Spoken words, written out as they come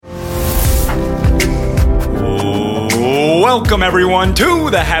Welcome, everyone, to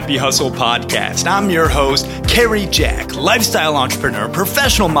the Happy Hustle Podcast. I'm your host, Kerry Jack, lifestyle entrepreneur,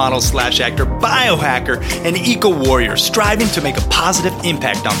 professional model / actor, biohacker, and eco-warrior, striving to make a positive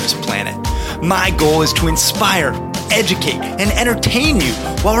impact on this planet. My goal is to inspire, educate, and entertain you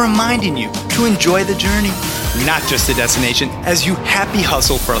while reminding you to enjoy the journey, not just the destination, as you happy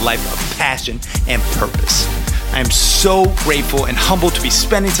hustle for a life of passion and purpose. I am so grateful and humbled to be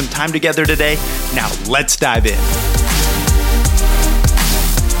spending some time together today. Now, let's dive in.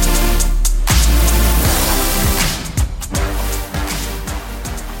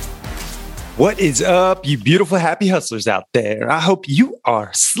 What is up, you beautiful happy hustlers out there? I hope you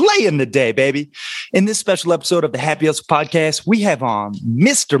are slaying the day, baby. In this special episode of the Happy Hustle Podcast, we have on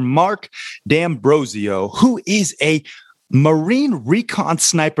Mr. Mark Dambrosio, who is a Marine Recon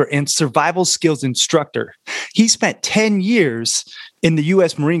sniper and survival skills instructor. He spent 10 years in the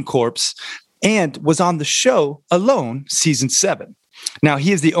U.S. Marine Corps and was on the show Alone, Season 7. Now,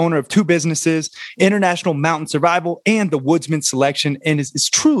 he is the owner of 2 businesses, International Mountain Survival and the Woodsman Selection, and is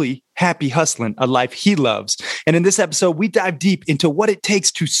truly happy hustling, a life he loves. And in this episode, we dive deep into what it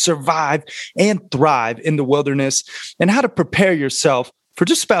takes to survive and thrive in the wilderness and how to prepare yourself for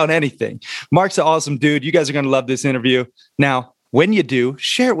just about anything. Mark's an awesome dude. You guys are going to love this interview. Now, when you do,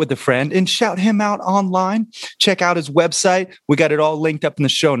 share it with a friend and shout him out online. Check out his website. We got it all linked up in the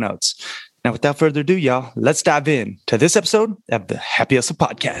show notes. Now, without further ado, y'all, let's dive in to this episode of the Happy Hustle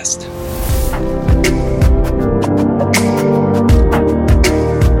Podcast.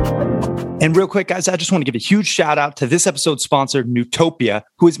 And real quick, guys, I just want to give a huge shout out to this episode's sponsor, Nootopia,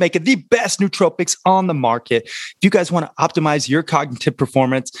 who is making the best nootropics on the market. If you guys want to optimize your cognitive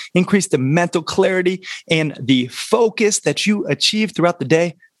performance, increase the mental clarity and the focus that you achieve throughout the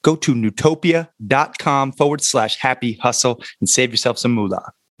day, go to nootopia.com/happy hustle and save yourself some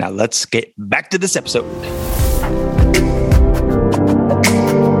moolah. Now, let's get back to this episode.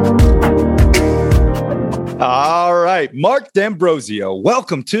 All right, Mark Dambrosio,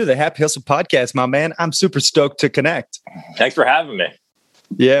 welcome to the Happy Hustle Podcast, my man. I'm super stoked to connect. Thanks for having me.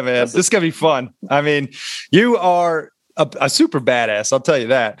 Yeah, man, this is going to be fun. I mean, you are a super badass, I'll tell you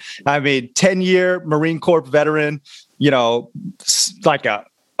that. I mean, 10-year Marine Corps veteran, you know, like a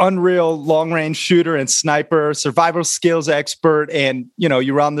unreal long-range shooter and sniper, survival skills expert, and you know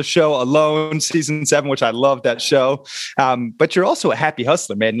you're on the show Alone, Season 7, which I love that show. But you're also a happy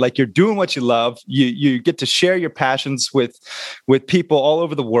hustler, man. Like you're doing what you love. You get to share your passions with people all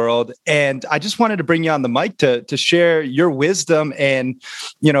over the world. And I just wanted to bring you on the mic to share your wisdom and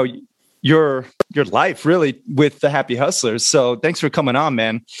you know your life really with the happy hustlers. So thanks for coming on,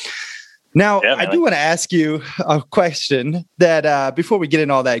 man. Now, I do want to ask you a question that before we get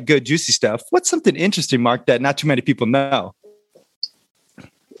into all that good, juicy stuff, what's something interesting, Mark, that not too many people know?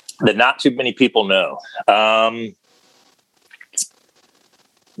 That not too many people know.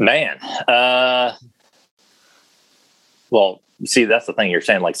 Well, see, that's the thing you're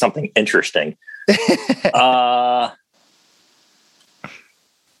saying, like something interesting. You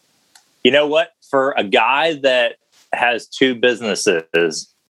know what? For a guy that has 2 businesses,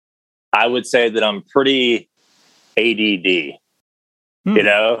 I would say that I'm pretty ADD, you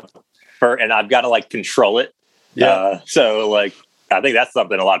know, and I've got to like control it. Yeah. So like, I think that's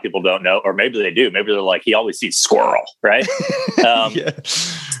something a lot of people don't know, or maybe they do. Maybe they're like, he always sees squirrel, right? Yeah.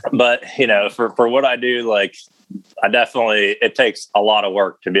 But you know, for what I do, like it takes a lot of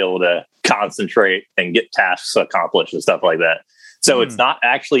work to be able to concentrate and get tasks accomplished and stuff like that. So it's not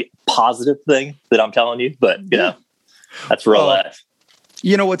actually a positive thing that I'm telling you, but you know, that's real life.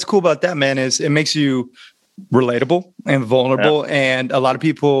 You know, what's cool about that, man, is it makes you relatable and vulnerable. Yeah. And a lot of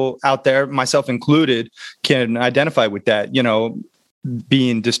people out there, myself included, can identify with that, you know,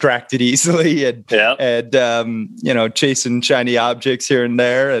 being distracted easily and you know, chasing shiny objects here and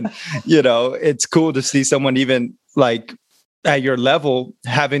there. And, you know, it's cool to see someone even like at your level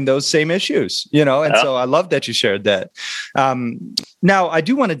having those same issues, you know? And so I love that you shared that. Now, I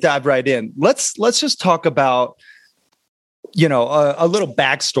do want to dive right in. Let's just talk about, you know, a little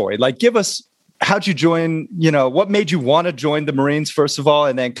backstory. Like, give us, how'd you join, you know, what made you want to join the Marines, first of all,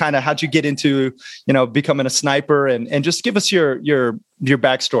 and then kind of how'd you get into, you know, becoming a sniper, and just give us your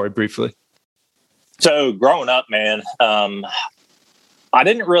backstory briefly. So growing up, man, I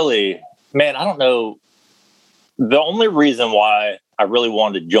didn't really, man, I don't know. The only reason why I really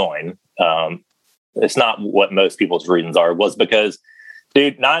wanted to join, it's not what most people's reasons are, was because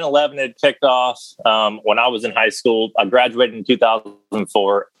dude, 9/11 had kicked off when I was in high school. I graduated in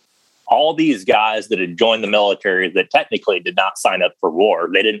 2004. All these guys that had joined the military that technically did not sign up for war.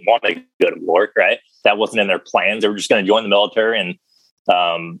 They didn't want to go to war, right? That wasn't in their plans. They were just going to join the military and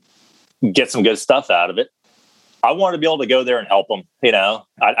get some good stuff out of it. I wanted to be able to go there and help them. I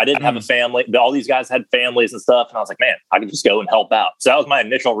didn't have a family. All these guys had families and stuff. And I was like, man, I could just go and help out. So that was my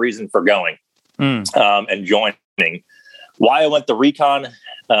initial reason for going and joining. Why I went the Recon,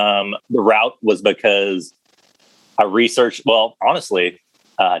 the route was because I researched, well, honestly,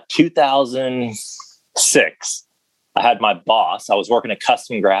 2006, I had my boss. I was working at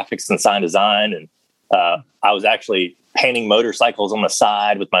custom graphics and sign design. And I was actually painting motorcycles on the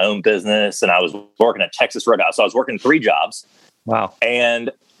side with my own business. And I was working at Texas Roadhouse. So I was working 3 jobs. Wow. And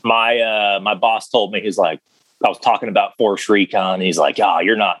my boss told me, he's like, I was talking about Force Recon. And he's like,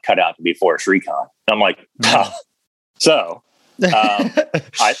 you're not cut out to be Force Recon. And I'm like, oh. So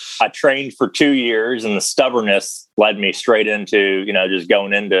I trained for 2 years, and the stubbornness led me straight into, just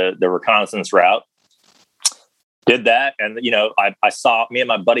going into the reconnaissance route. Did that. And, I saw, me and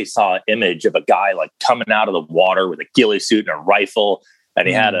my buddy saw an image of a guy like coming out of the water with a ghillie suit and a rifle. And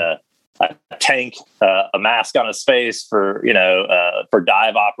he had a tank, a mask on his face for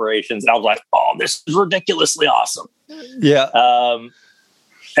dive operations. And I was like, oh, this is ridiculously awesome. Yeah.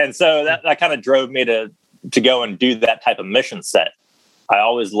 And so that kind of drove me to go and do that type of mission set. I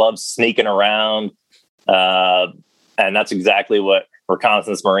always loved sneaking around. And that's exactly what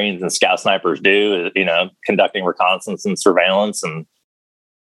reconnaissance Marines and scout snipers do, conducting reconnaissance and surveillance and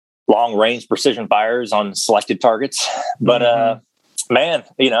long range precision fires on selected targets. But, man,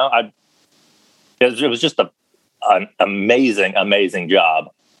 it was just an amazing job.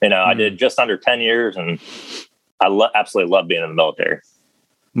 I did just under 10 years, and I absolutely love being in the military.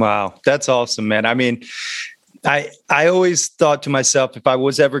 Wow. That's awesome, man. I mean, I always thought to myself, if I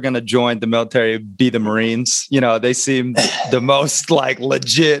was ever going to join the military, it'd be the Marines. They seem the most like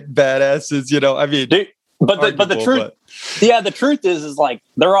legit badasses, I mean, dude, but the truth, the truth is like,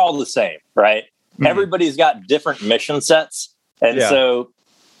 they're all the same, right? Everybody's got different mission sets. And so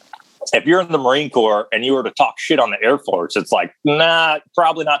if you're in the Marine Corps and you were to talk shit on the Air Force, it's like, nah,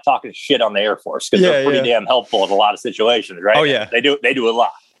 probably not talking shit on the Air Force, because they're pretty damn helpful in a lot of situations, right? Oh yeah. They do a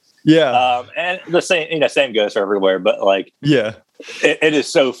lot. Yeah. And the same goes for everywhere, but like, it is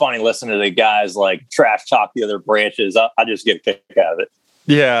so funny listening to the guys like trash talk the other branches. I just get a kick out of it.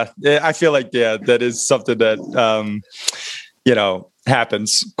 Yeah. I feel like, that is something that,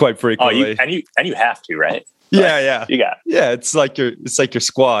 happens quite frequently. And you have to, right? Yeah. You got it. Yeah. It's like your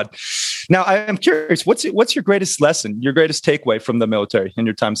squad. Now I am curious, what's your greatest lesson, your greatest takeaway from the military in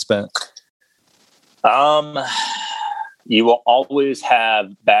your time spent? You will always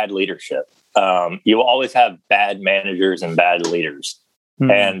have bad leadership. You will always have bad managers and bad leaders.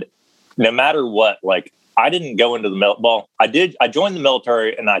 And no matter what, like, I didn't go into the well, I joined the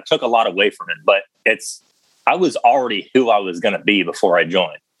military and I took a lot away from it, but I was already who I was going to be before I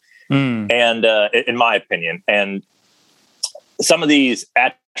joined. And in my opinion, and some of these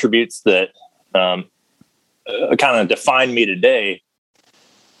attributes that kind of define me today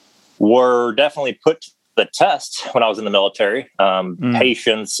were definitely put to the test when I was in the military,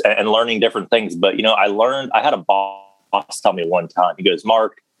 patience and learning different things. But, I had a boss tell me one time, he goes,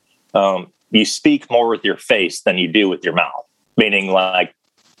 Mark, you speak more with your face than you do with your mouth. Meaning like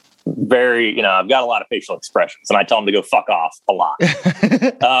very, I've got a lot of facial expressions, and I tell him to go fuck off a lot.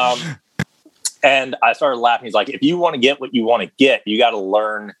 And I started laughing. He's like, if you want to get what you want to get, you got to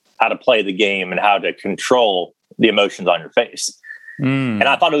learn how to play the game and how to control the emotions on your face. And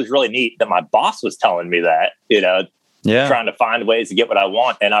I thought it was really neat that my boss was telling me that, trying to find ways to get what I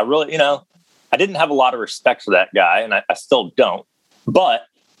want. And I really, I didn't have a lot of respect for that guy, and I still don't. But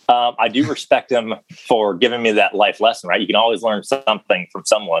I do respect him for giving me that life lesson, right? You can always learn something from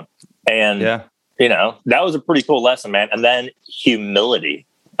someone. And, that was a pretty cool lesson, man. And then humility.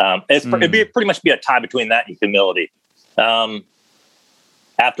 It'd pretty much be a tie between that and humility.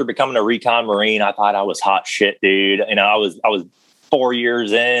 After becoming a Recon Marine, I thought I was hot shit, dude. I was 4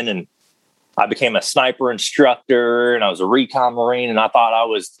 years in, and I became a sniper instructor, and I was a Recon Marine, and I thought I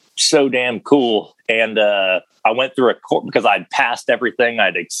was so damn cool. And I went through a course because I'd passed everything.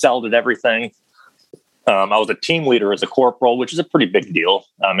 I'd excelled at everything. I was a team leader as a corporal, which is a pretty big deal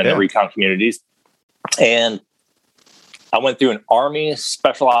in the Recon communities. And I went through an Army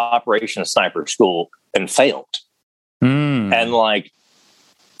Special Operations Sniper School and failed. And like,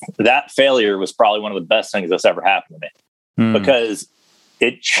 that failure was probably one of the best things that's ever happened to me. Because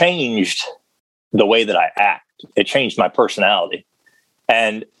it changed the way that I act. It changed my personality.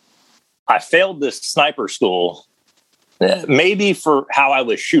 And I failed this sniper school, maybe for how I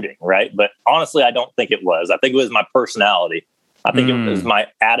was shooting, right? But honestly, I don't think it was. I think it was my personality. I think it was my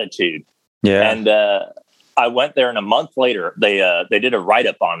attitude. Yeah. And I went there, and a month later, they did a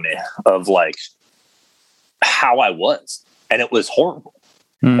write-up on me of like how I was. And it was horrible.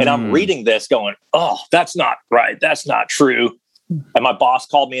 And I'm reading this going, oh, that's not right. That's not true. And my boss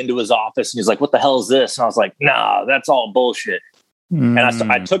called me into his office and he's like, what the hell is this? And I was like, nah, that's all bullshit. And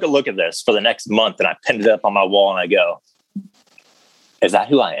I took a look at this for the next month and I pinned it up on my wall and I go, is that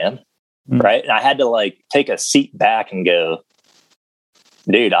who I am? Right. And I had to like take a seat back and go,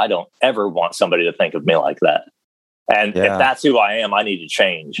 dude, I don't ever want somebody to think of me like that. And if that's who I am, I need to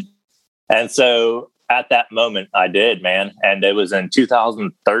change. And so at that moment I did, man. And it was in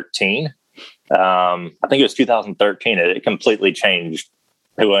 2013. I think it was 2013. It completely changed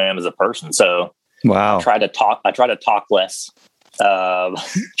who I am as a person. So wow. I try to talk less,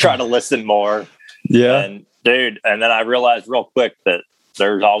 try to listen more. Yeah. And dude, and then I realized real quick that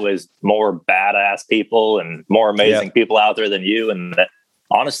there's always more badass people and more amazing people out there than you. And that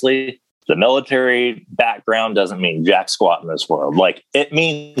honestly, the military background doesn't mean jack squat in this world. Like it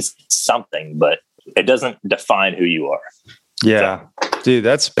means something, but it doesn't define who you are. Yeah. So, dude,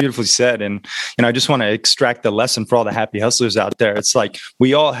 that's beautifully said. And, I just want to extract the lesson for all the happy hustlers out there. It's like,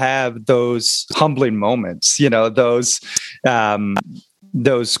 we all have those humbling moments,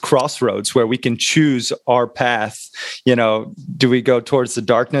 those crossroads where we can choose our path. Do we go towards the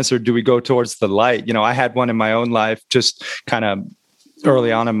darkness or do we go towards the light? I had one in my own life, just kind of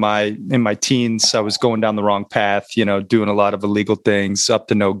early on in my teens. I was going down the wrong path, doing a lot of illegal things, up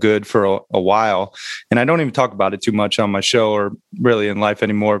to no good for a while. And I don't even talk about it too much on my show or really in life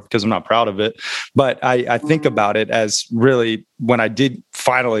anymore because I'm not proud of it. But I think about it as really when I did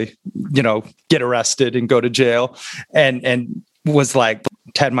finally, get arrested and go to jail and was like,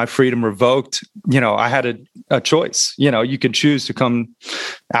 had my freedom revoked. I had a choice. You can choose to come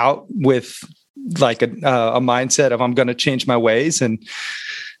out with like a mindset of I'm going to change my ways and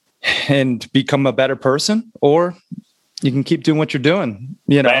become a better person, or you can keep doing what you're doing.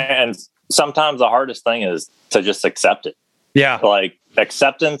 And sometimes the hardest thing is to just accept it. Yeah, like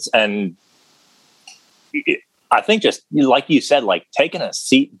acceptance, and I think just like you said, like taking a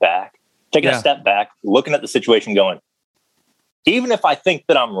step back, looking at the situation, going, even if I think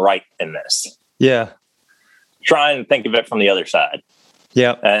that I'm right in this, try and think of it from the other side.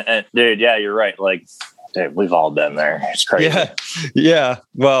 Yeah. And dude, you're right. Like, dude, we've all been there. It's crazy. Yeah.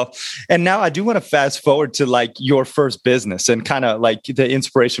 Well, and now I do want to fast forward to like your first business and kind of like the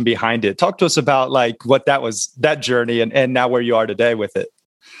inspiration behind it. Talk to us about like what that was, that journey, and now where you are today with it.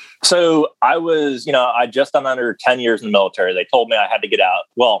 So I was, I just done under 10 years in the military. They told me I had to get out.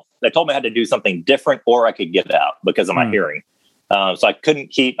 Well, they told me I had to do something different or I could get out because of my hearing. So I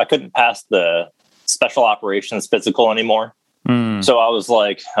couldn't pass the special operations physical anymore. So I was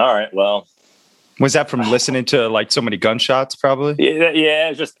like, all right, well. Was that from listening to like so many gunshots probably? Yeah.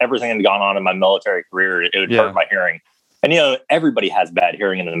 It's just everything had gone on in my military career. It would hurt my hearing. And, everybody has bad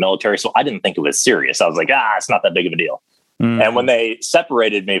hearing in the military. So I didn't think it was serious. I was like, it's not that big of a deal. And when they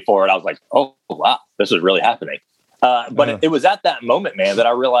separated me for it, I was like, oh, wow, this is really happening. But it was at that moment, man, that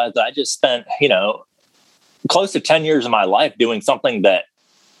I realized that I just spent, close to 10 years of my life doing something that,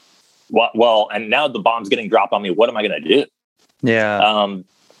 and now the bomb's getting dropped on me. What am I going to do? Yeah.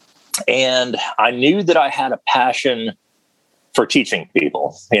 And I knew that I had a passion for teaching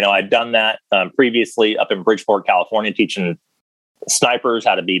people. I'd done that previously up in Bridgeport, California, teaching snipers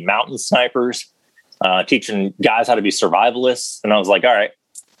how to be mountain snipers, teaching guys how to be survivalists. And I was like, all right,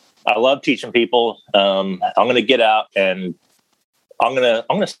 I love teaching people. I'm going to get out and I'm going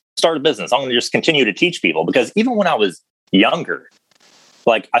to start a business. I'm going to just continue to teach people, because even when I was younger,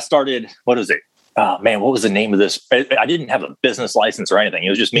 like I started, what was it? Oh man, what was the name of this? I didn't have a business license or anything. It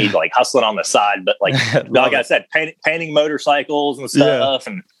was just me like hustling on the side, but like I said, painting motorcycles and stuff.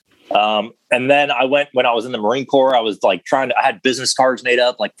 Yeah. And then I went, when I was in the Marine Corps, I was like I had business cards made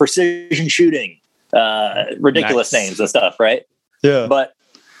up, like precision shooting, ridiculous names and stuff. Right. Yeah. But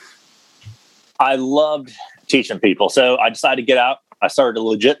I loved teaching people. So I decided to get out. I started a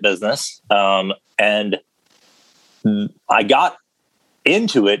legit business. And I got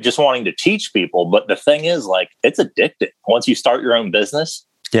into it just wanting to teach people. But the thing is, like, it's addicting once you start your own business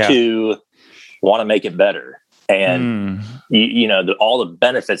to want to make it better. And all the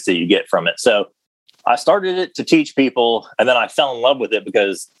benefits that you get from it. So I started it to teach people, and then I fell in love with it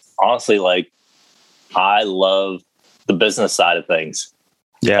because honestly, like, I love the business side of things.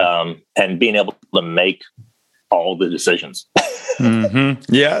 Yeah. And being able to make all the decisions.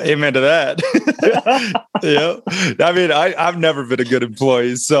 Yeah. Amen to that. Yeah. I mean, I've never been a good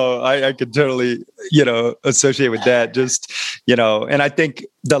employee, so I could totally, associate with that. Just, and I think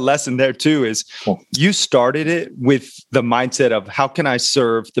the lesson there too is you started it with the mindset of how can I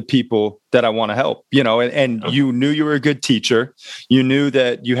serve the people that I want to help, and you knew you were a good teacher. You knew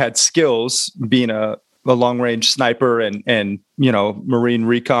that you had skills being a a long range sniper and Marine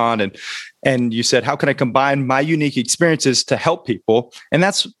Recon, and you said, how can I combine my unique experiences to help people? And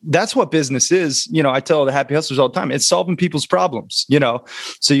that's what business is. I tell the happy hustlers all the time, it's solving people's problems.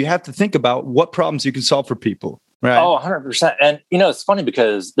 So you have to think about what problems you can solve for people. Right. Oh, 100%. And, it's funny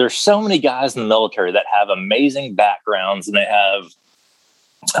because there's so many guys in the military that have amazing backgrounds and they have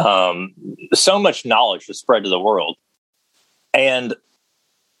so much knowledge to spread to the world. And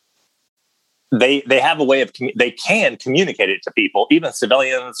they have a way of, they can communicate it to people, even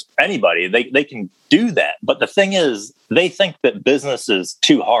civilians, anybody, they can do that. But the thing is, they think that business is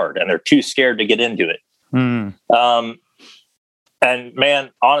too hard and they're too scared to get into it. And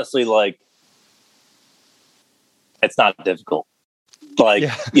man, honestly, like, it's not difficult. Like,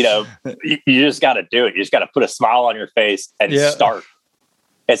 you just got to do it. You just got to put a smile on your face and start.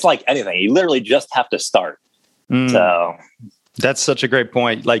 It's like anything. You literally just have to start. So that's such a great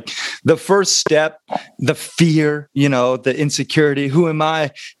point. Like the first step, the fear, the insecurity, who am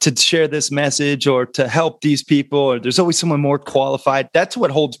I to share this message or to help these people? Or there's always someone more qualified. That's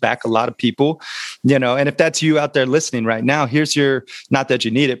what holds back a lot of people, and if that's you out there listening right now, here's your, not that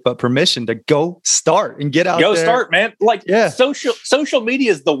you need it, but permission to go start and get out there. Go start, man. Like social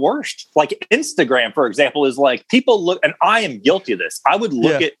media is the worst. Like Instagram, for example, is like people look, and I am guilty of this. I would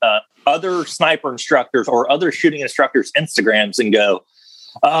look at, other sniper instructors or other shooting instructors' Instagrams and go,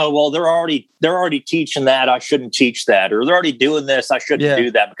 oh, well, they're already teaching that. I shouldn't teach that. Or they're already doing this. I shouldn't do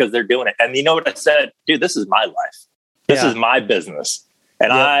that because they're doing it. And you know what I said? Dude, this is my life. This is my business.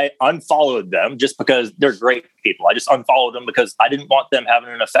 And I unfollowed them just because they're great people. I just unfollowed them because I didn't want them having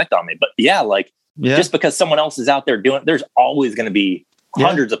an effect on me. But just because someone else is out there doing it, there's always going to be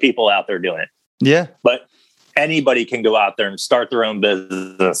hundreds of people out there doing it. Yeah. But anybody can go out there and start their own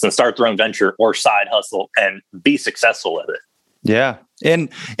business and start their own venture or side hustle and be successful with it. Yeah. And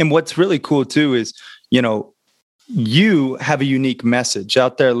what's really cool too is, you have a unique message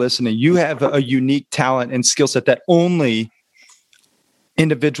out there listening. You have a unique talent and skill set that only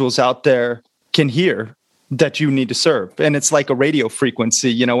individuals out there can hear that you need to serve. And it's like a radio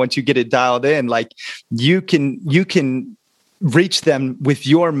frequency, once you get it dialed in, like you can reach them with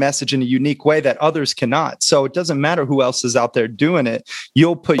your message in a unique way that others cannot. So it doesn't matter who else is out there doing it.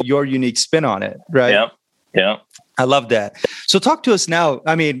 You'll put your unique spin on it. Right. Yeah. Yeah. I love that. So talk to us now.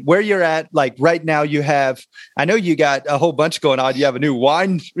 I mean, where you're at, like right now you have, I know you got a whole bunch going on. You have a new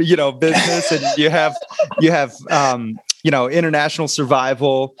wine, business and you have, international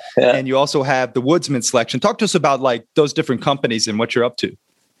survival and you also have the Woodsman selection. Talk to us about like those different companies and what you're up to.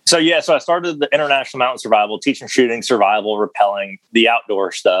 So I started the International Mountain Survival, teaching shooting, survival, rappelling, the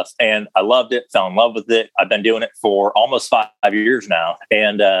outdoor stuff. And I loved it, fell in love with it. I've been doing it for almost 5 years now.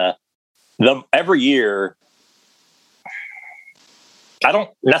 And every year, I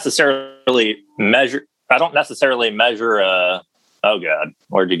don't necessarily measure. Oh God,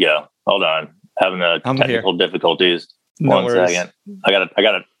 where'd you go? Hold on, having technical difficulties. No One worries. second. I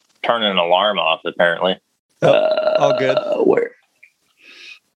gotta turn an alarm off. Apparently. All good.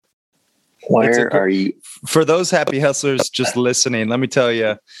 Where are you? For those happy hustlers just listening, let me tell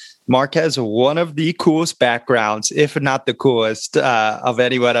you, Mark has one of the coolest backgrounds, if not the coolest, of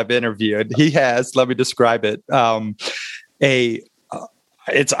anyone I've interviewed. He has, let me describe it, I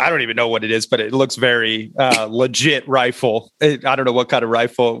don't even know what it is, but it looks very legit rifle. I don't know what kind of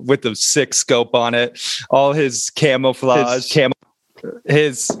rifle with the 6 scope on it. All his camouflage,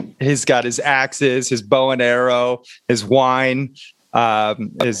 he's got his axes, his bow and arrow, his wine,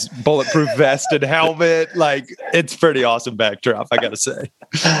 his bulletproof vest and helmet. Like, it's pretty awesome backdrop, I gotta say.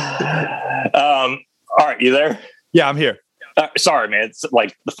 All right, you there? Yeah, I'm here. Sorry, man. It's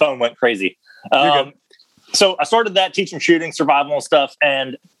like the phone went crazy. So I started that teaching shooting, survival and stuff.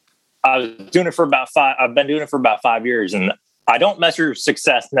 And I was doing it for I've been doing it for about 5 years. And I don't measure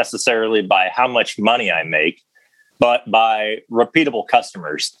success necessarily by how much money I make, but by repeatable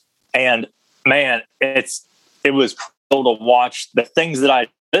customers. And man, it was cool to watch the things that I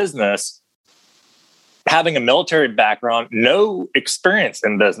business, having a military background, no experience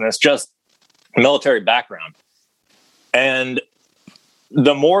in business, just military background. And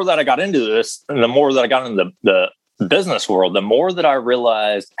the more that I got into this and the more that I got into the business world, the more that I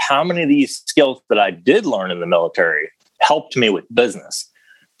realized how many of these skills that I did learn in the military helped me with business,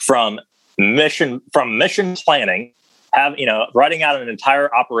 from mission planning, writing out an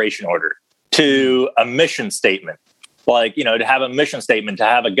entire operation order, to a mission statement, to have a mission statement, to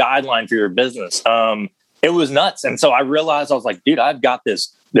have a guideline for your business. It was nuts. And so I realized, I was like, dude, I've got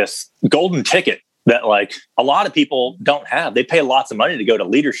this golden ticket that like a lot of people don't have. They pay lots of money to go to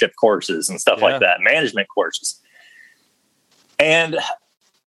leadership courses and stuff like that, management courses. And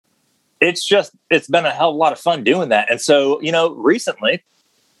it's been a hell of a lot of fun doing that. And so, recently,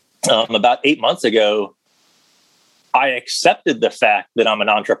 about 8 months ago, I accepted the fact that I'm an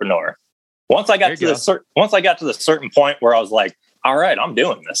entrepreneur. Once I got to the certain point where I was like, all right, I'm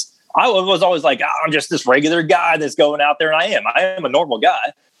doing this. I was always like, I'm just this regular guy that's going out there, and I am a normal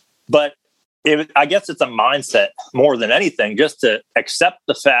guy. But I guess it's a mindset more than anything, just to accept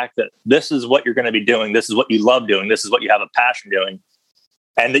the fact that this is what you're going to be doing. This is what you love doing. This is what you have a passion doing,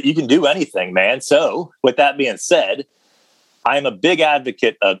 and that you can do anything, man. So with that being said, I am a big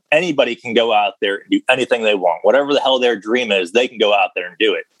advocate of anybody can go out there and do anything they want. Whatever the hell their dream is, they can go out there and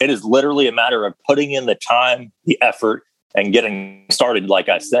do it. It is literally a matter of putting in the time, the effort, and getting started, like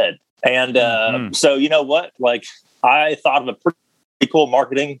I said. And so, you know what? Like, I thought of a pretty cool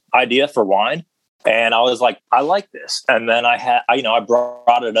marketing idea for wine. And I was like, I like this. And then I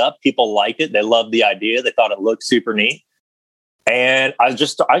brought it up. People liked it. They loved the idea. They thought it looked super neat. And I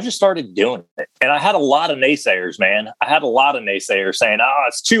just started doing it. And I had a lot of naysayers, man. I had a lot of naysayers saying,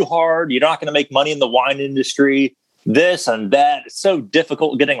 it's too hard. You're not going to make money in the wine industry. This and that. It's so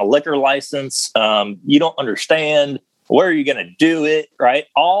difficult getting a liquor license. You don't understand. Where are you going to do it? Right?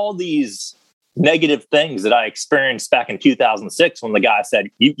 All these negative things that I experienced back in 2006 when the guy said,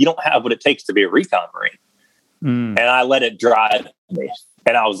 you don't have what it takes to be a Recon Marine. And I let it drive me.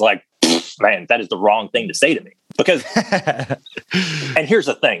 And I was like, man, that is the wrong thing to say to me. Because, and here's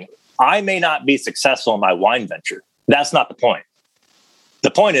the thing, I may not be successful in my wine venture. That's not the point.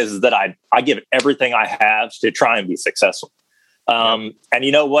 The point is that I give it everything I have to try and be successful. And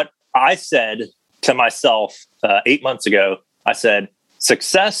you know what? I said to myself 8 months ago, I said,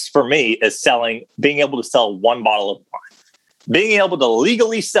 success for me is being able to sell one bottle of wine. Being able to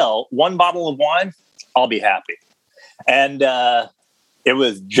legally sell one bottle of wine, I'll be happy. And it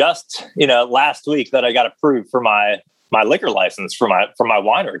was just, last week that I got approved for my liquor license for my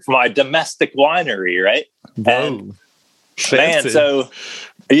winery, for my domestic winery, right? Whoa. And man, so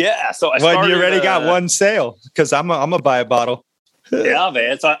yeah. So you already got one sale, because I'm gonna buy a bottle. Yeah,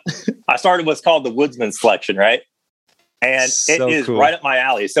 man. So I started what's called the Woodsman selection, right? And it is cool. Right up my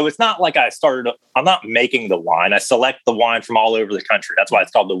alley. So it's not like I'm not making the wine. I select the wine from all over the country. That's why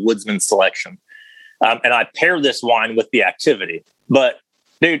it's called the Woodsman selection. And I pair this wine with the activity. But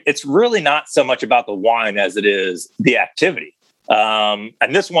dude, it's really not so much about the wine as it is the activity. And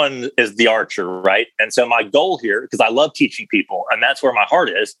this one is the Archer, right? And so my goal here, because I love teaching people, and that's where my heart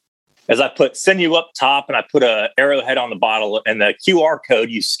is I put sinew up top, and I put a arrowhead on the bottle, and the QR code,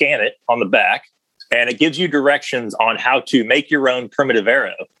 you scan it on the back, and it gives you directions on how to make your own primitive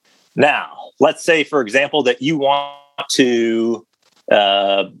arrow. Now, let's say, for example, that you want to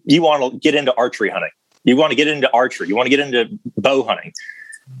get into archery hunting. You want to get into archery. You want to get into bow hunting.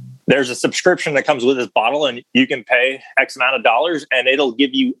 There's a subscription that comes with this bottle, and you can pay X amount of dollars, and it'll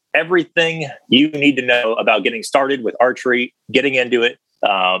give you everything you need to know about getting started with archery, getting into it,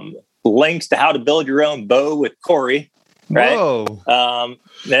 links to how to build your own bow with Corey. Right. Whoa.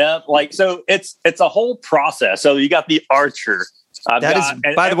 So it's a whole process. So you got the Archer.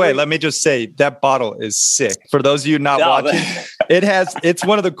 By the way, let me just say that bottle is sick. For those of you not watching, it's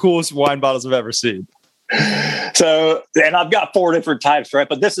one of the coolest wine bottles I've ever seen. So, and I've got 4 different types, right?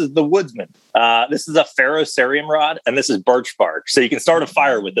 But this is the Woodsman. This is a ferrocerium rod, and this is birch bark. So you can start a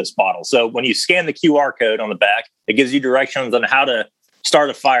fire with this bottle. So when you scan the QR code on the back, it gives you directions on how to start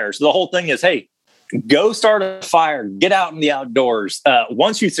a fire. So the whole thing is, hey, go start a fire, get out in the outdoors.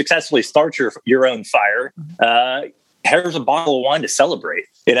 Once you successfully start your own fire, here's a bottle of wine to celebrate,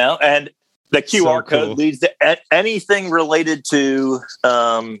 and the QR code leads to anything related to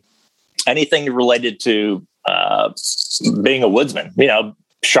being a woodsman,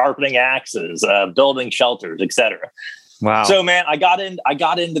 sharpening axes, building shelters, etc. Wow. So man, I got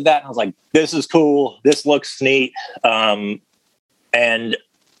into that, and I was like, this is cool. This looks neat. And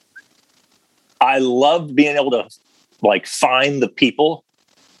I loved being able to find the people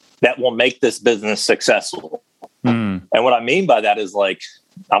that will make this business successful. And what I mean by that is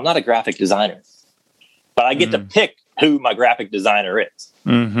I'm not a graphic designer, but I get to pick who my graphic designer is.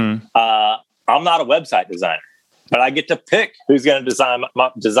 I'm not a website designer, but I get to pick who's going to design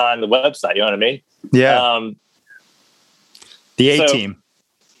the website. You know what I mean? Yeah. The A-team.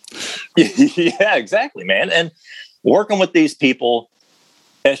 Yeah, exactly, man. And working with these people,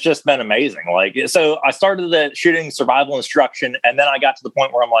 it's just been amazing. So I started the shooting survival instruction, and then I got to the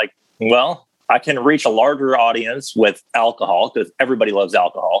point where I'm like, well, I can reach a larger audience with alcohol because everybody loves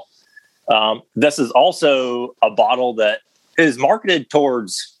alcohol. This is also a bottle that is marketed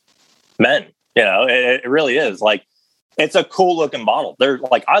towards men. It really is. It's a cool looking bottle.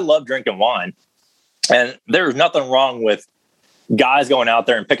 I love drinking wine, and there's nothing wrong with guys going out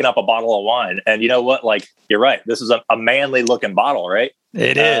there and picking up a bottle of wine. And you know what? Like, you're right. This is a manly looking bottle, right?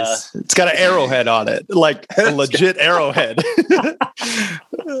 It is. It's got an arrowhead on it, like a legit arrowhead.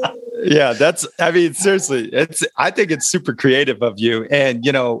 Yeah, seriously, I think it's super creative of you. And,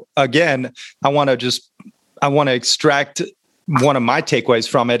 again, I want to extract one of my takeaways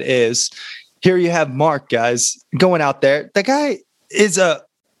from it is here you have Mark, guys, going out there. The guy is a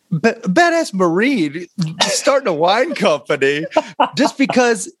badass Marine starting a wine company just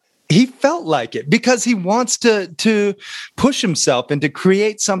because he felt like it, because he wants to push himself and to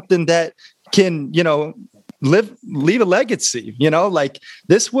create something that can, leave a legacy, like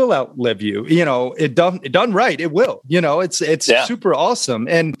this will outlive you, it done right. It will, it's super awesome.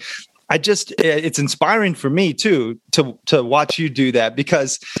 And it's inspiring for me too, to watch you do that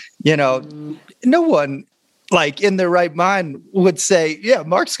because, no one like in their right mind would say, yeah,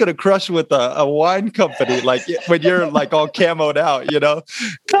 Mark's going to crush with a wine company. Like when you're like all camoed out,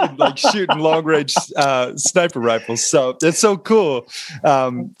 like shooting long range sniper rifles. So it's so cool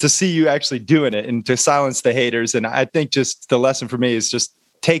to see you actually doing it and to silence the haters. And I think just the lesson for me is just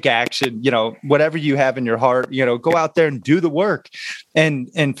take action, whatever you have in your heart, go out there and do the work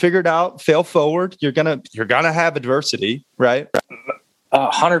and figure it out, fail forward. You're going to have adversity, right?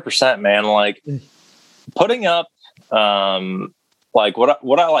 100%, man. Like, putting up, like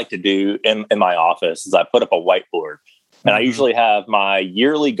what I like to do in my office is I put up a whiteboard, and I usually have my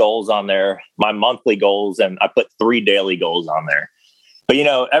yearly goals on there, my monthly goals, and I put 3 daily goals on there. But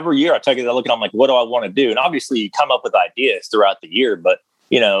every year I take a look and I'm like, what do I want to do? And obviously you come up with ideas throughout the year, but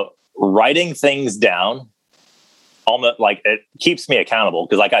writing things down almost like it keeps me accountable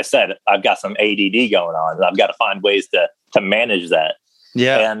because, like I said, I've got some ADD going on, and I've got to find ways to manage that.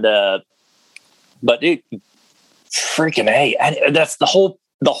 Yeah, and but dude, freaking A. And that's the whole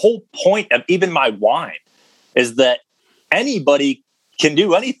point of even my wine is that anybody can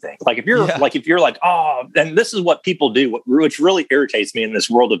do anything. Like if you're like, oh, and this is what people do, which really irritates me in this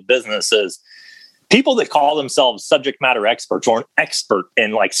world of business is people that call themselves subject matter experts or an expert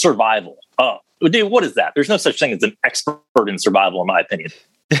in like survival. Oh, dude, what is that? There's no such thing as an expert in survival, in my opinion.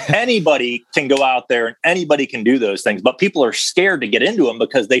 Anybody can go out there and anybody can do those things, but people are scared to get into them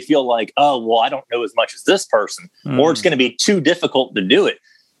because they feel like, oh, well, I don't know as much as this person, or it's going to be too difficult to do it.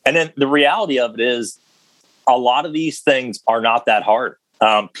 And then the reality of it is a lot of these things are not that hard.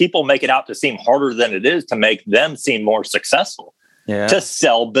 People make it out to seem harder than it is to make them seem more successful, to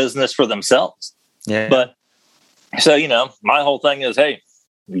sell business for themselves. Yeah. But so, my whole thing is, hey,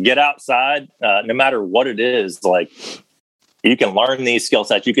 get outside, no matter what it is, like, you can learn these skill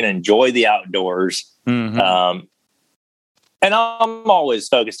sets. You can enjoy the outdoors. And I'm always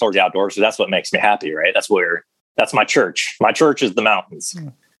focused towards the outdoors. So that's what makes me happy, right? That's my church. My church is the mountains.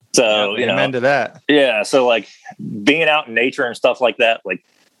 So, amen to that. Yeah. So like being out in nature and stuff like that, like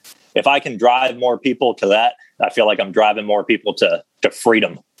if I can drive more people to that, I feel like I'm driving more people to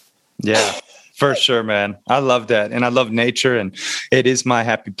freedom. Yeah. For sure, man. I love that. And I love nature, and it is my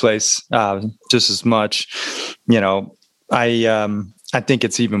happy place just as much. I think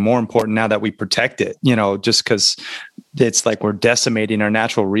it's even more important now that we protect it, just because it's like we're decimating our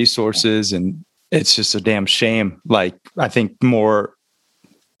natural resources, and it's just a damn shame. Like, I think more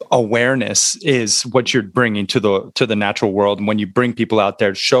awareness is what you're bringing to the natural world. And when you bring people out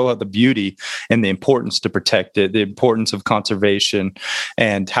there to show the beauty and the importance to protect it, the importance of conservation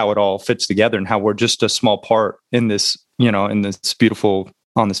and how it all fits together and how we're just a small part in this, on this beautiful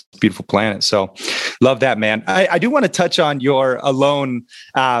planet. So love that, man. I do want to touch on your Alone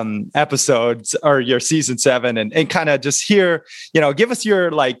episodes or your season 7 and kind of just hear, give us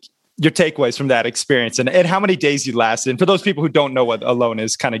your takeaways from that experience and how many days you lasted. And for those people who don't know what Alone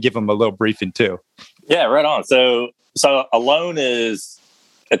is, kind of give them a little briefing too. Yeah, right on. So Alone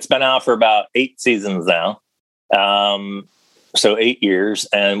it's been out for about 8 seasons now. So 8 years.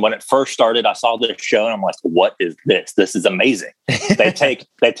 And when it first started, I saw this show and I'm like, what is this? This is amazing. They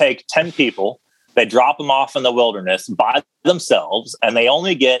take 10 people, they drop them off in the wilderness by themselves, and they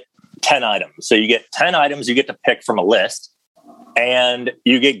only get 10 items. So you get 10 items you get to pick from a list, and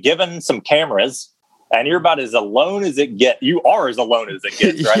you get given some cameras, and you're about as alone as it gets. You are as alone as it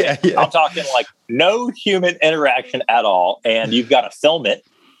gets, right? Yeah. I'm talking like no human interaction at all. And you've got to film it.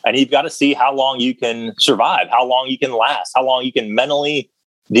 And you've got to see how long you can survive, how long you can last, how long you can mentally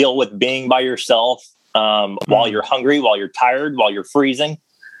deal with being by yourself while you're hungry, while you're tired, while you're freezing.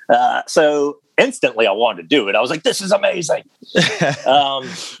 So instantly I wanted to do it. I was like, this is amazing. I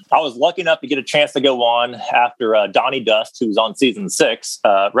was lucky enough to get a chance to go on after Donnie Dust, who's on season 6,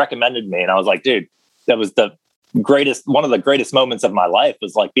 recommended me. And I was like, dude, that was one of the greatest moments of my life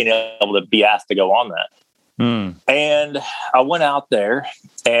was like being able to be asked to go on that. And I went out there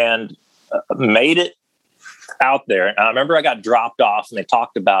and made it out there. And I remember I got dropped off and they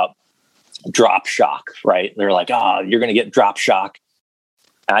talked about drop shock, right? They're like, oh, you're going to get drop shock.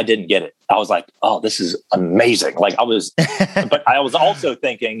 And I didn't get it. I was like, oh, this is amazing. Like I was, but I was also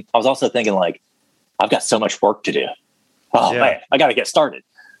thinking like, I've got so much work to do. Oh man, I got to get started.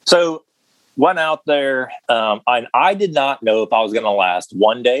 So went out there. And I did not know if I was going to last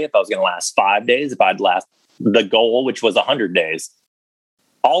one day, if I was going to last 5 days, if I'd last the goal, which was 100 days.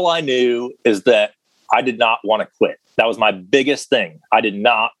 All I knew is that I did not want to quit. That was my biggest thing. I did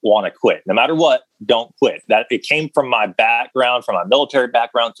not want to quit. No matter what, don't quit. That it came from my background, from my military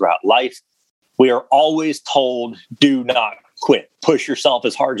background throughout life. We are always told, do not quit. Push yourself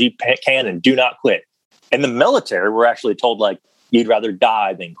as hard as you can and do not quit. In the military, we're actually told like you'd rather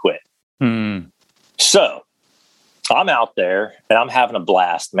die than quit. So I'm out there and I'm having a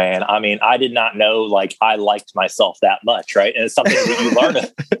blast, man. I mean, I did not know like I liked myself that much, right? And it's something that you learn.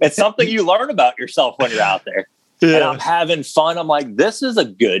 It's something you learn about yourself when you're out there. Yeah. And I'm having fun. I'm like, this is a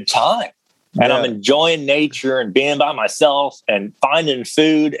good time. And I'm enjoying nature and being by myself and finding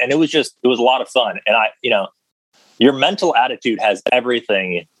food. And it was a lot of fun. And your mental attitude has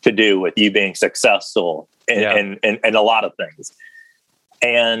everything to do with you being successful in a lot of things.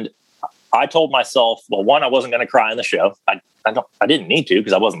 And I told myself, well, one, I wasn't going to cry in the show. I didn't need to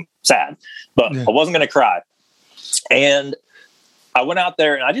because I wasn't sad, but I wasn't going to cry. And I went out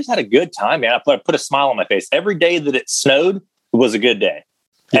there and I just had a good time, man. I put a smile on my face. Every day that it snowed was a good day.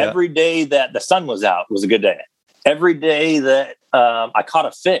 Yeah. Every day that the sun was out was a good day. Every day that I caught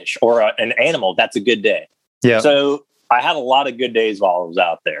a fish or an animal, that's a good day. Yeah. So I had a lot of good days while I was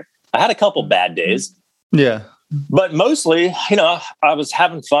out there. I had a couple bad days. Yeah. But mostly, I was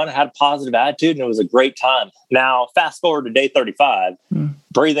having fun. I had a positive attitude and it was a great time. Now, fast forward to day 35,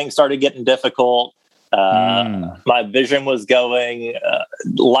 breathing started getting difficult. My vision was going.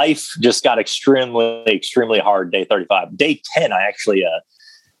 Life just got extremely, extremely hard day 35. Day 10, I actually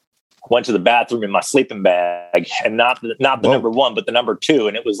went to the bathroom in my sleeping bag, and not the number one, but the number 2.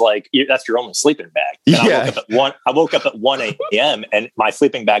 And it was like, that's your only sleeping bag. And I woke up at 1 a.m. and my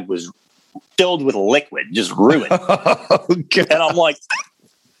sleeping bag was filled with liquid, just ruined. And I'm like,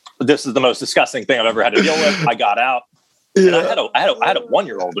 this is the most disgusting thing I've ever had to deal with. I got out. And I had a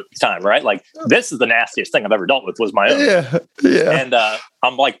 1-year-old at the time, right? Like, this is the nastiest thing I've ever dealt with was my own. And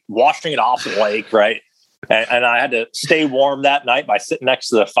I'm like washing it off the lake, right? And I had to stay warm that night by sitting next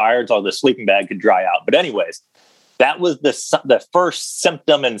to the fire until the sleeping bag could dry out. But anyways, that was the first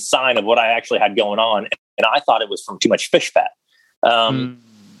symptom and sign of what I actually had going on. And I thought it was from too much fish fat.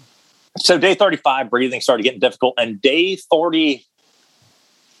 So day 35, breathing started getting difficult. And day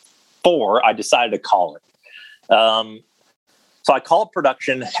 44, I decided to call it. So I called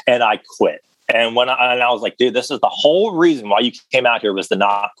production and I quit. And I was like, dude, this is the whole reason why you came out here was to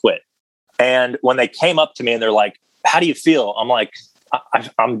not quit. And when they came up to me and they're like, how do you feel? I'm like,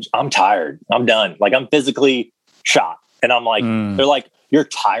 I'm tired. I'm done. Like, I'm physically shot. And I'm like, they're like, you're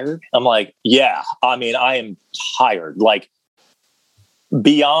tired? I'm like, yeah, I mean, I am tired. Like,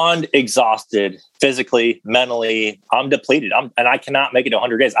 beyond exhausted physically, mentally. I'm depleted. And I cannot make it to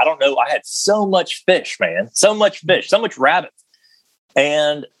 100 days. I don't know. I had so much fish, man. So much fish, so much rabbits.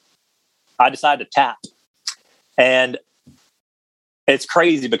 And I decided to tap. And it's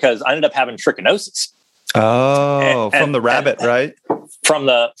crazy because I ended up having trichinosis. From the rabbit, right? From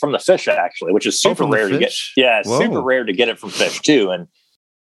the fish, actually, which is super rare to get. Yeah, it's super rare to get it from fish too. And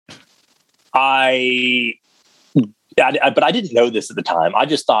but I didn't know this at the time. I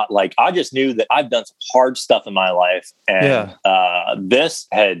just thought, like, I just knew that I've done some hard stuff in my life, and this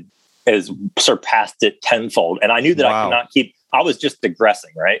has surpassed it tenfold. And I knew that I could not keep. I was just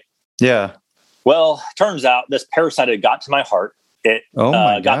digressing, right? Yeah. Well, turns out this parasite had got to my heart. It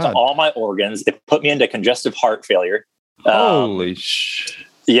got to all my organs. It put me into congestive heart failure. Holy shit.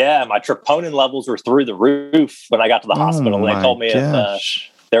 Yeah, my troponin levels were through the roof when I got to the hospital. And they told me,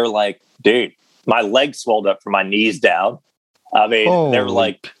 they were like, dude, my legs swelled up from my knees down. I mean, they were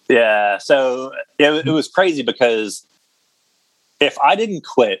like, yeah. So it was crazy because if I didn't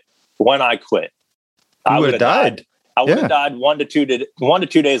quit when I quit, I would have died. I would have died 1 to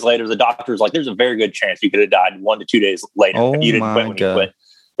 2 days later. The doctor's like, there's a very good chance you could have died 1 to 2 days later if you didn't quit when you quit.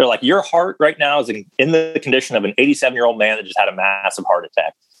 They're like, your heart right now is in the condition of an 87-year-old man that just had a massive heart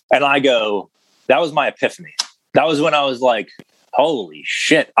attack. And I go, that was my epiphany. That was when I was like, holy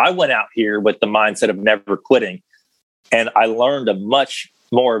shit. I went out here with the mindset of never quitting. And I learned a much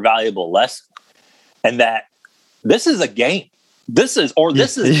more valuable lesson. And that this is a game. This is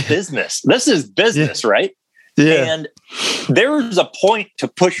business. This is business, right? Yeah. And there's a point to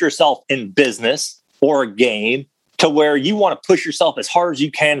push yourself in business. or a game to where you want to push yourself as hard as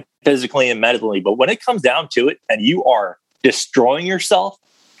you can physically and mentally. But when it comes down to it and you are destroying yourself,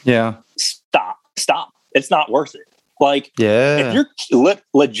 stop. It's not worth it. Like, if you're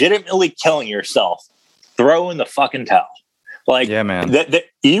legitimately killing yourself, throw in the fucking towel. Like, that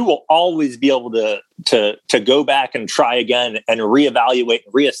you will always be able to go back and try again and reevaluate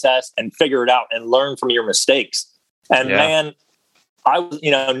and reassess and figure it out and learn from your mistakes. And man, I was,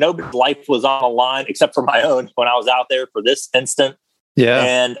 nobody's life was on the line except for my own when I was out there for this instant. Yeah.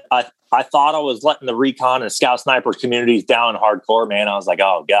 And I thought I was letting the Recon and Scout Sniper communities down hardcore, man. I was like,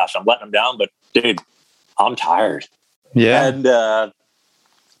 oh gosh, I'm letting them down, but dude, I'm tired. Yeah. And,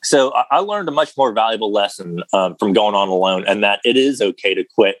 so I learned a much more valuable lesson from going on alone, and that it is okay to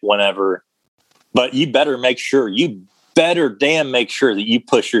quit whenever, but you better make sure that you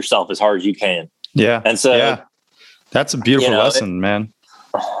push yourself as hard as you can. Yeah. And so that's a beautiful lesson, man.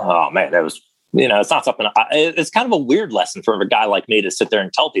 Oh man, that was, it's not something, it's kind of a weird lesson for a guy like me to sit there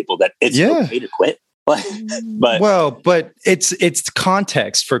and tell people that it's okay to quit. But it's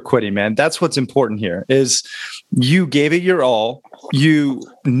context for quitting, man. That's what's important here is you gave it your all. You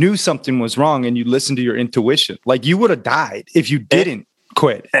knew something was wrong and you listened to your intuition. Like, you would have died if you didn't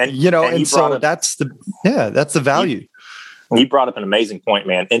quit, and so that's the value. You brought up an amazing point,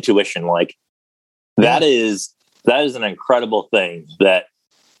 man. Intuition. Like, that is an incredible thing that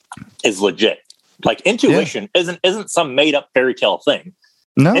is legit. Like, intuition isn't some made up fairy tale thing.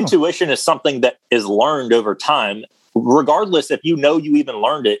 No. Intuition is something that is learned over time, regardless if you even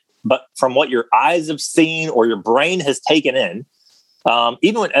learned it, but from what your eyes have seen or your brain has taken in,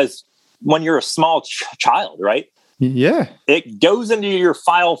 even when you're a small child, right? Yeah. It goes into your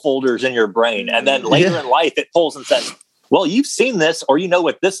file folders in your brain. And then later in life, it pulls and says, well, you've seen this, or you know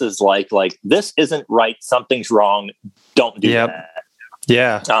what this is like this isn't right. Something's wrong. Don't do that.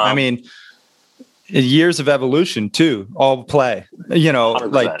 Yeah. I mean, years of evolution too, all play,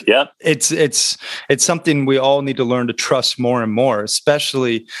 like it's something we all need to learn to trust more and more,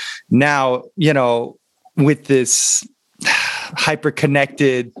 especially now, with this hyper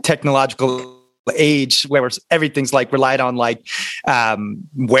connected technological age where everything's like relied on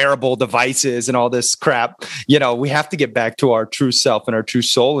wearable devices and all this crap. We have to get back to our true self and our true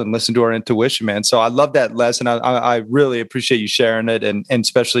soul and listen to our intuition, man. So I love that lesson. I really appreciate you sharing it, and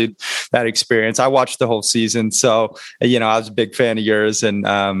especially that experience. I watched the whole season, so I was a big fan of yours, and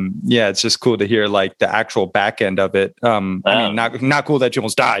it's just cool to hear like the actual back end of it. I mean, not cool that you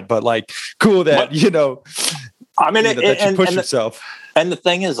almost died, but like cool that that you push yourself. And the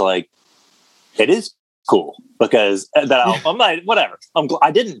thing is, like, it is cool because I'm like, whatever.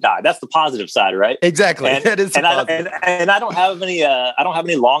 I didn't die. That's the positive side, right? Exactly. That is I don't have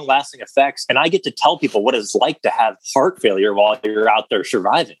any long lasting effects, and I get to tell people what it's like to have heart failure while you're out there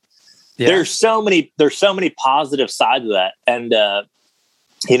surviving. Yeah. There's so many positive sides of that, and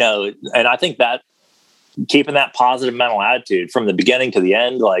and I think that keeping that positive mental attitude from the beginning to the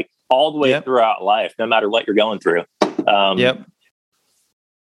end, like all the way throughout life, no matter what you're going through.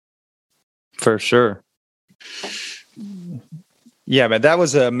 For sure. Yeah, man, that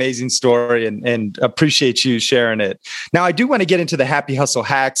was an amazing story, and appreciate you sharing it. Now, I do want to get into the Happy Hustle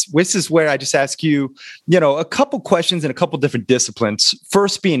hacks. This is where I just ask you, a couple questions in a couple different disciplines.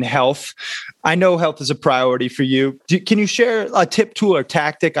 First being health. I know health is a priority for you. Can you share a tip, tool, or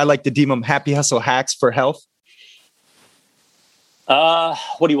tactic? I like to deem them Happy Hustle hacks for health. What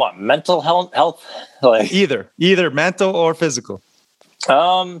do you want? Mental health? Like either mental or physical.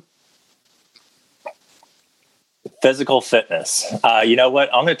 Physical fitness. You know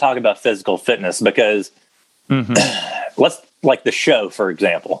what? I'm going to talk about physical fitness because let's like the show, for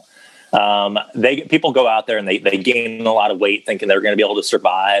example. People go out there and they gain a lot of weight thinking they're going to be able to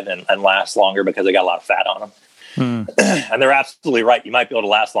survive and last longer because they got a lot of fat on them. And they're absolutely right. You might be able to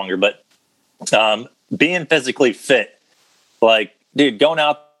last longer, but being physically fit, like, dude, going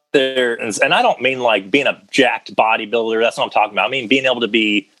out there, and I don't mean like being a jacked bodybuilder. That's what I'm talking about. I mean, being able to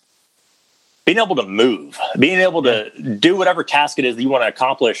move, being able to do whatever task it is that you want to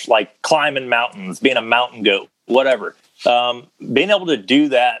accomplish, like climbing mountains, being a mountain goat, whatever. Being able to do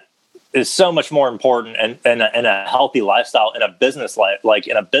that is so much more important and a healthy lifestyle in a business life, like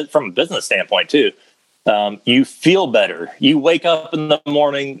from a business standpoint too. You feel better. You wake up in the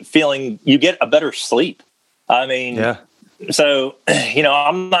morning feeling you get a better sleep. I mean, so,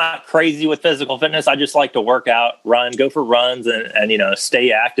 I'm not crazy with physical fitness. I just like to work out, go for runs and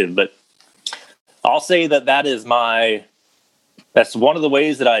stay active. But I'll say that's one of the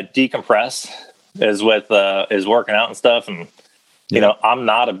ways that I decompress is working out and stuff. And, I'm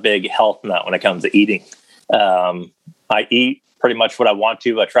not a big health nut when it comes to eating. I eat pretty much what I want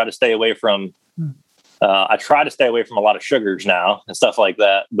to. I try to stay away from I try to stay away from a lot of sugars now and stuff like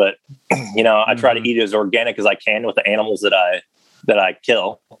that. But, I try to eat as organic as I can with the animals that I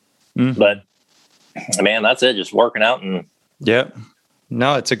kill. Mm-hmm. But man, that's it. Just working out and. Yep.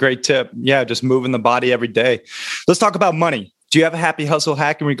 No, it's a great tip. Yeah. Just moving the body every day. Let's talk about money. Do you have a happy hustle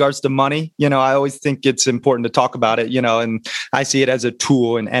hack in regards to money? I always think it's important to talk about it, and I see it as a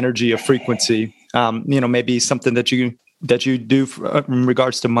tool and energy, a frequency, maybe something that you do in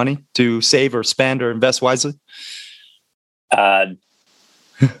regards to money to save or spend or invest wisely.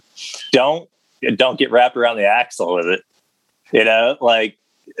 Don't get wrapped around the axle with it. Like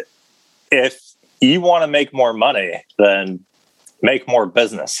if you want to make more money, then make more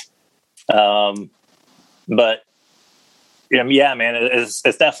business. But yeah, man, it's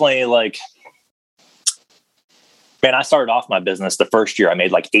definitely like, man, I started off my business the first year, I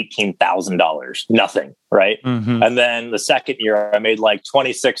made like $18,000, nothing. Right. Mm-hmm. And then the second year I made like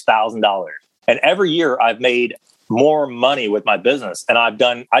 $26,000. And every year I've made more money with my business. And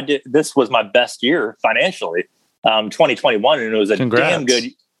this was my best year financially, 2021. And it was a damn good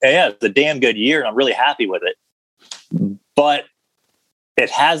year. And I'm really happy with it, but it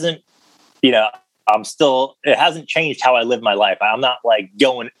hasn't, it hasn't changed how I live my life. I'm not like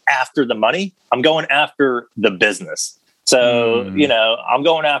going after the money. I'm going after the business. So, I'm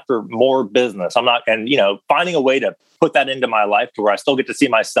going after more business. I'm not, and, finding a way to put that into my life to where I still get to see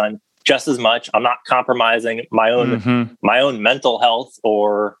my son just as much. I'm not compromising my own mental health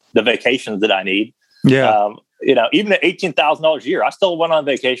or the vacations that I need. Yeah. Even at $18,000 a year, I still went on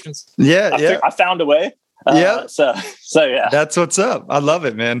vacations. Yeah. I found a way. So yeah, that's what's up. I love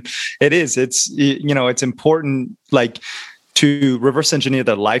it, man. It is. It's, it's important, like, to reverse engineer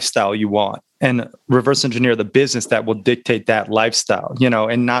the lifestyle you want and reverse engineer the business that will dictate that lifestyle,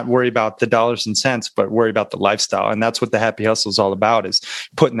 and not worry about the dollars and cents, but worry about the lifestyle. And that's what the happy hustle is all about, is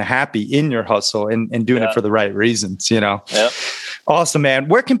putting the happy in your hustle and doing it for the right reasons, Yeah. Awesome, man.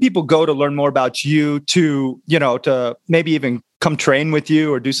 Where can people go to learn more about you, to maybe even come train with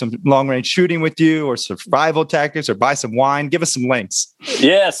you or do some long range shooting with you or survival tactics or buy some wine? Give us some links.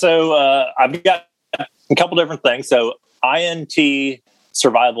 Yeah. So I've got a couple different things. So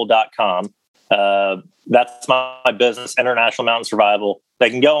intsurvival.com. That's my business, International Mountain Survival. They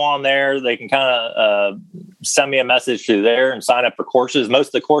can go on there. They can kind of send me a message through there and sign up for courses. Most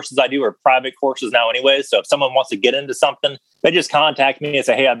of the courses I do are private courses now anyway. So if someone wants to get into something, they just contact me and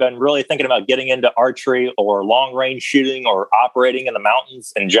say, hey, I've been really thinking about getting into archery or long range shooting or operating in the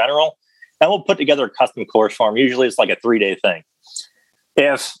mountains in general. And we'll put together a custom course for them. Usually it's like a 3-day thing.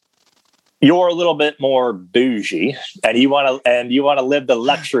 If you're a little bit more bougie and you want to live the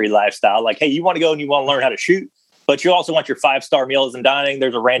luxury lifestyle, like, hey, you want to go and you want to learn how to shoot, but you also want your 5-star meals and dining.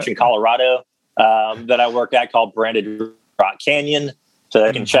 There's a ranch in Colorado that I work at called Branded Rock Canyon. So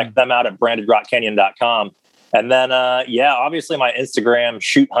they can check them out at brandedrockcanyon.com. And then, obviously my Instagram,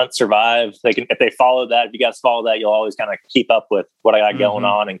 Shoot, Hunt, Survive. If they follow that, if you guys follow that, you'll always kind of keep up with what I got going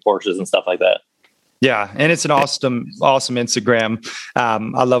on and courses and stuff like that. Yeah. And it's an awesome Instagram.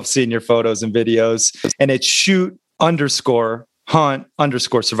 I love seeing your photos and videos, and it's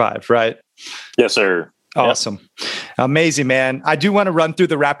shoot_hunt_survive, right? Yes, sir. Awesome. Yep. Amazing, man. I do want to run through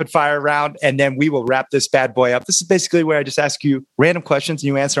the rapid fire round and then we will wrap this bad boy up. This is basically where I just ask you random questions and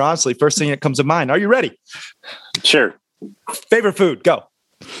you answer honestly. First thing that comes to mind. Are you ready? Sure. Favorite food? Go.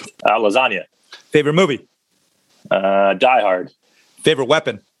 Lasagna. Favorite movie? Die Hard. Favorite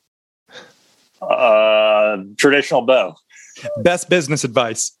weapon? Traditional bow. Best business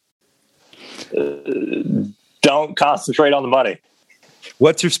advice? Don't concentrate on the money.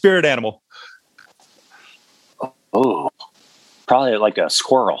 What's your spirit animal? Oh, probably like a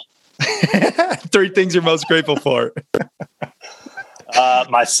squirrel. 3 things you're most grateful for.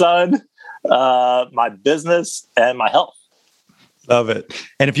 My son, my business, and my health. Love it.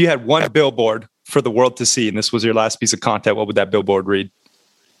 And if you had one billboard for the world to see, and this was your last piece of content, what would that billboard read?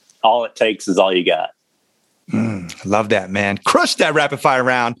 All it takes is all you got. Love that, man. Crush that rapid fire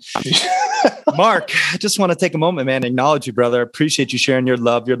round. Mark, I just want to take a moment, man, acknowledge you, brother. Appreciate you sharing your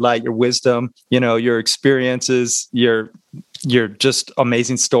love, your light, your wisdom, your experiences, your just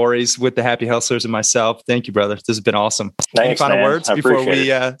amazing stories with the Happy Hustlers and myself. Thank you, brother. This has been awesome. Thanks, Any final man. words before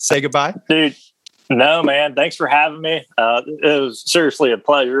we say goodbye? Dude, no, man. Thanks for having me. It was seriously a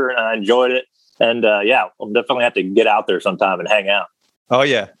pleasure, and I enjoyed it. And we'll definitely have to get out there sometime and hang out. Oh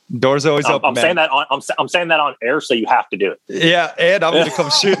yeah, doors always open. I'm saying that on air, so you have to do it. Yeah, and I'm going to come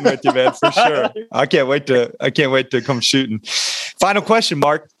shooting with you, man, for sure. I can't wait to come shooting. Final question,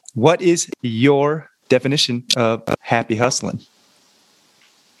 Mark. What is your definition of happy hustling?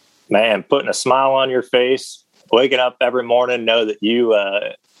 Man, putting a smile on your face, waking up every morning, know that you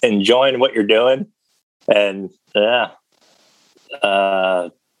enjoying what you're doing, And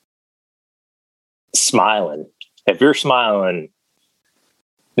smiling. If you're smiling,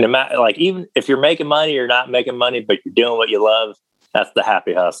 no matter, like, even if you're making money or not making money, but you're doing what you love, that's the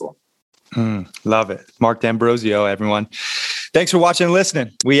happy hustle. Love it. Mark Dambrosio, everyone. Thanks for watching and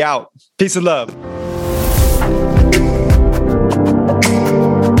listening. We out. Peace and love.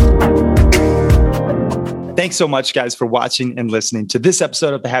 Thanks so much, guys, for watching and listening to this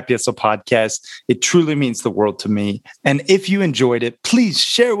episode of the Happy Hustle Podcast. It truly means the world to me. And if you enjoyed it, please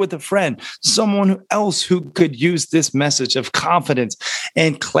share with a friend, someone else who could use this message of confidence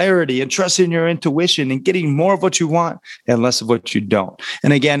and clarity and trusting your intuition and getting more of what you want and less of what you don't.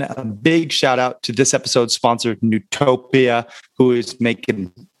 And again, a big shout out to this episode's sponsor, Nootopia, who is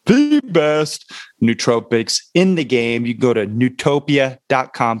making the best nootropics in the game. You can go to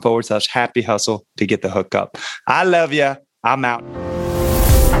nootopia.com/happy hustle to get the hookup. I love you. I'm out.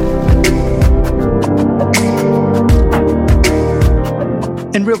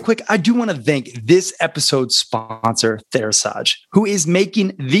 And real quick, I do want to thank this episode's sponsor, Therasage, who is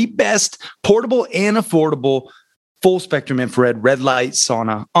making the best portable and affordable full spectrum infrared red light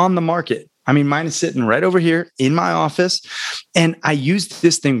sauna on the market. I mean, mine is sitting right over here in my office, and I use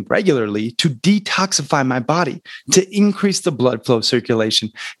this thing regularly to detoxify my body, to increase the blood flow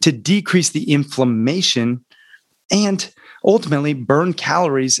circulation, to decrease the inflammation, and ultimately burn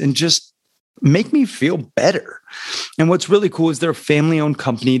calories and just make me feel better. And what's really cool is they're a family-owned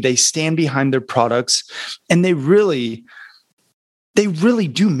company. They stand behind their products, and they really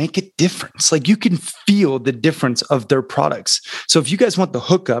do make a difference. Like, you can feel the difference of their products. So if you guys want the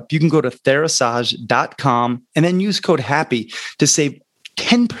hookup, you can go to therasage.com and then use code HAPPY to save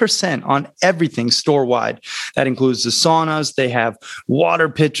 10% on everything store-wide. That includes the saunas. They have water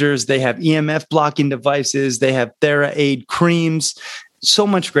pitchers. They have EMF blocking devices. They have TheraAid creams. So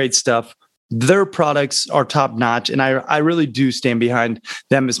much great stuff. Their products are top notch, and I really do stand behind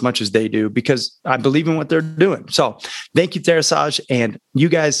them as much as they do because I believe in what they're doing. So thank you, Therasage, and you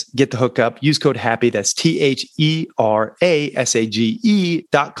guys get the hookup. Use code HAPPY. That's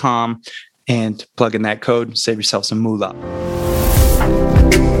THERASAGE.com, and plug in that code. Save yourself some moolah.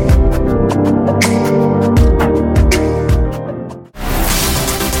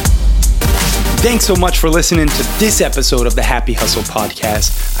 Thanks so much for listening to this episode of the Happy Hustle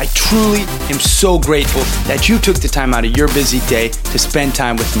Podcast. I truly am so grateful that you took the time out of your busy day to spend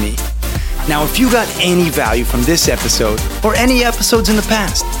time with me. Now, if you got any value from this episode or any episodes in the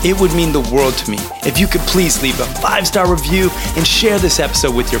past, it would mean the world to me if you could please leave a 5-star review and share this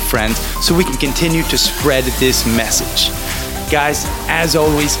episode with your friends so we can continue to spread this message. Guys, as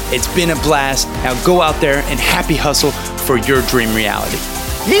always, it's been a blast. Now go out there and happy hustle for your dream reality.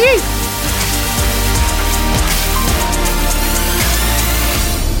 Yee!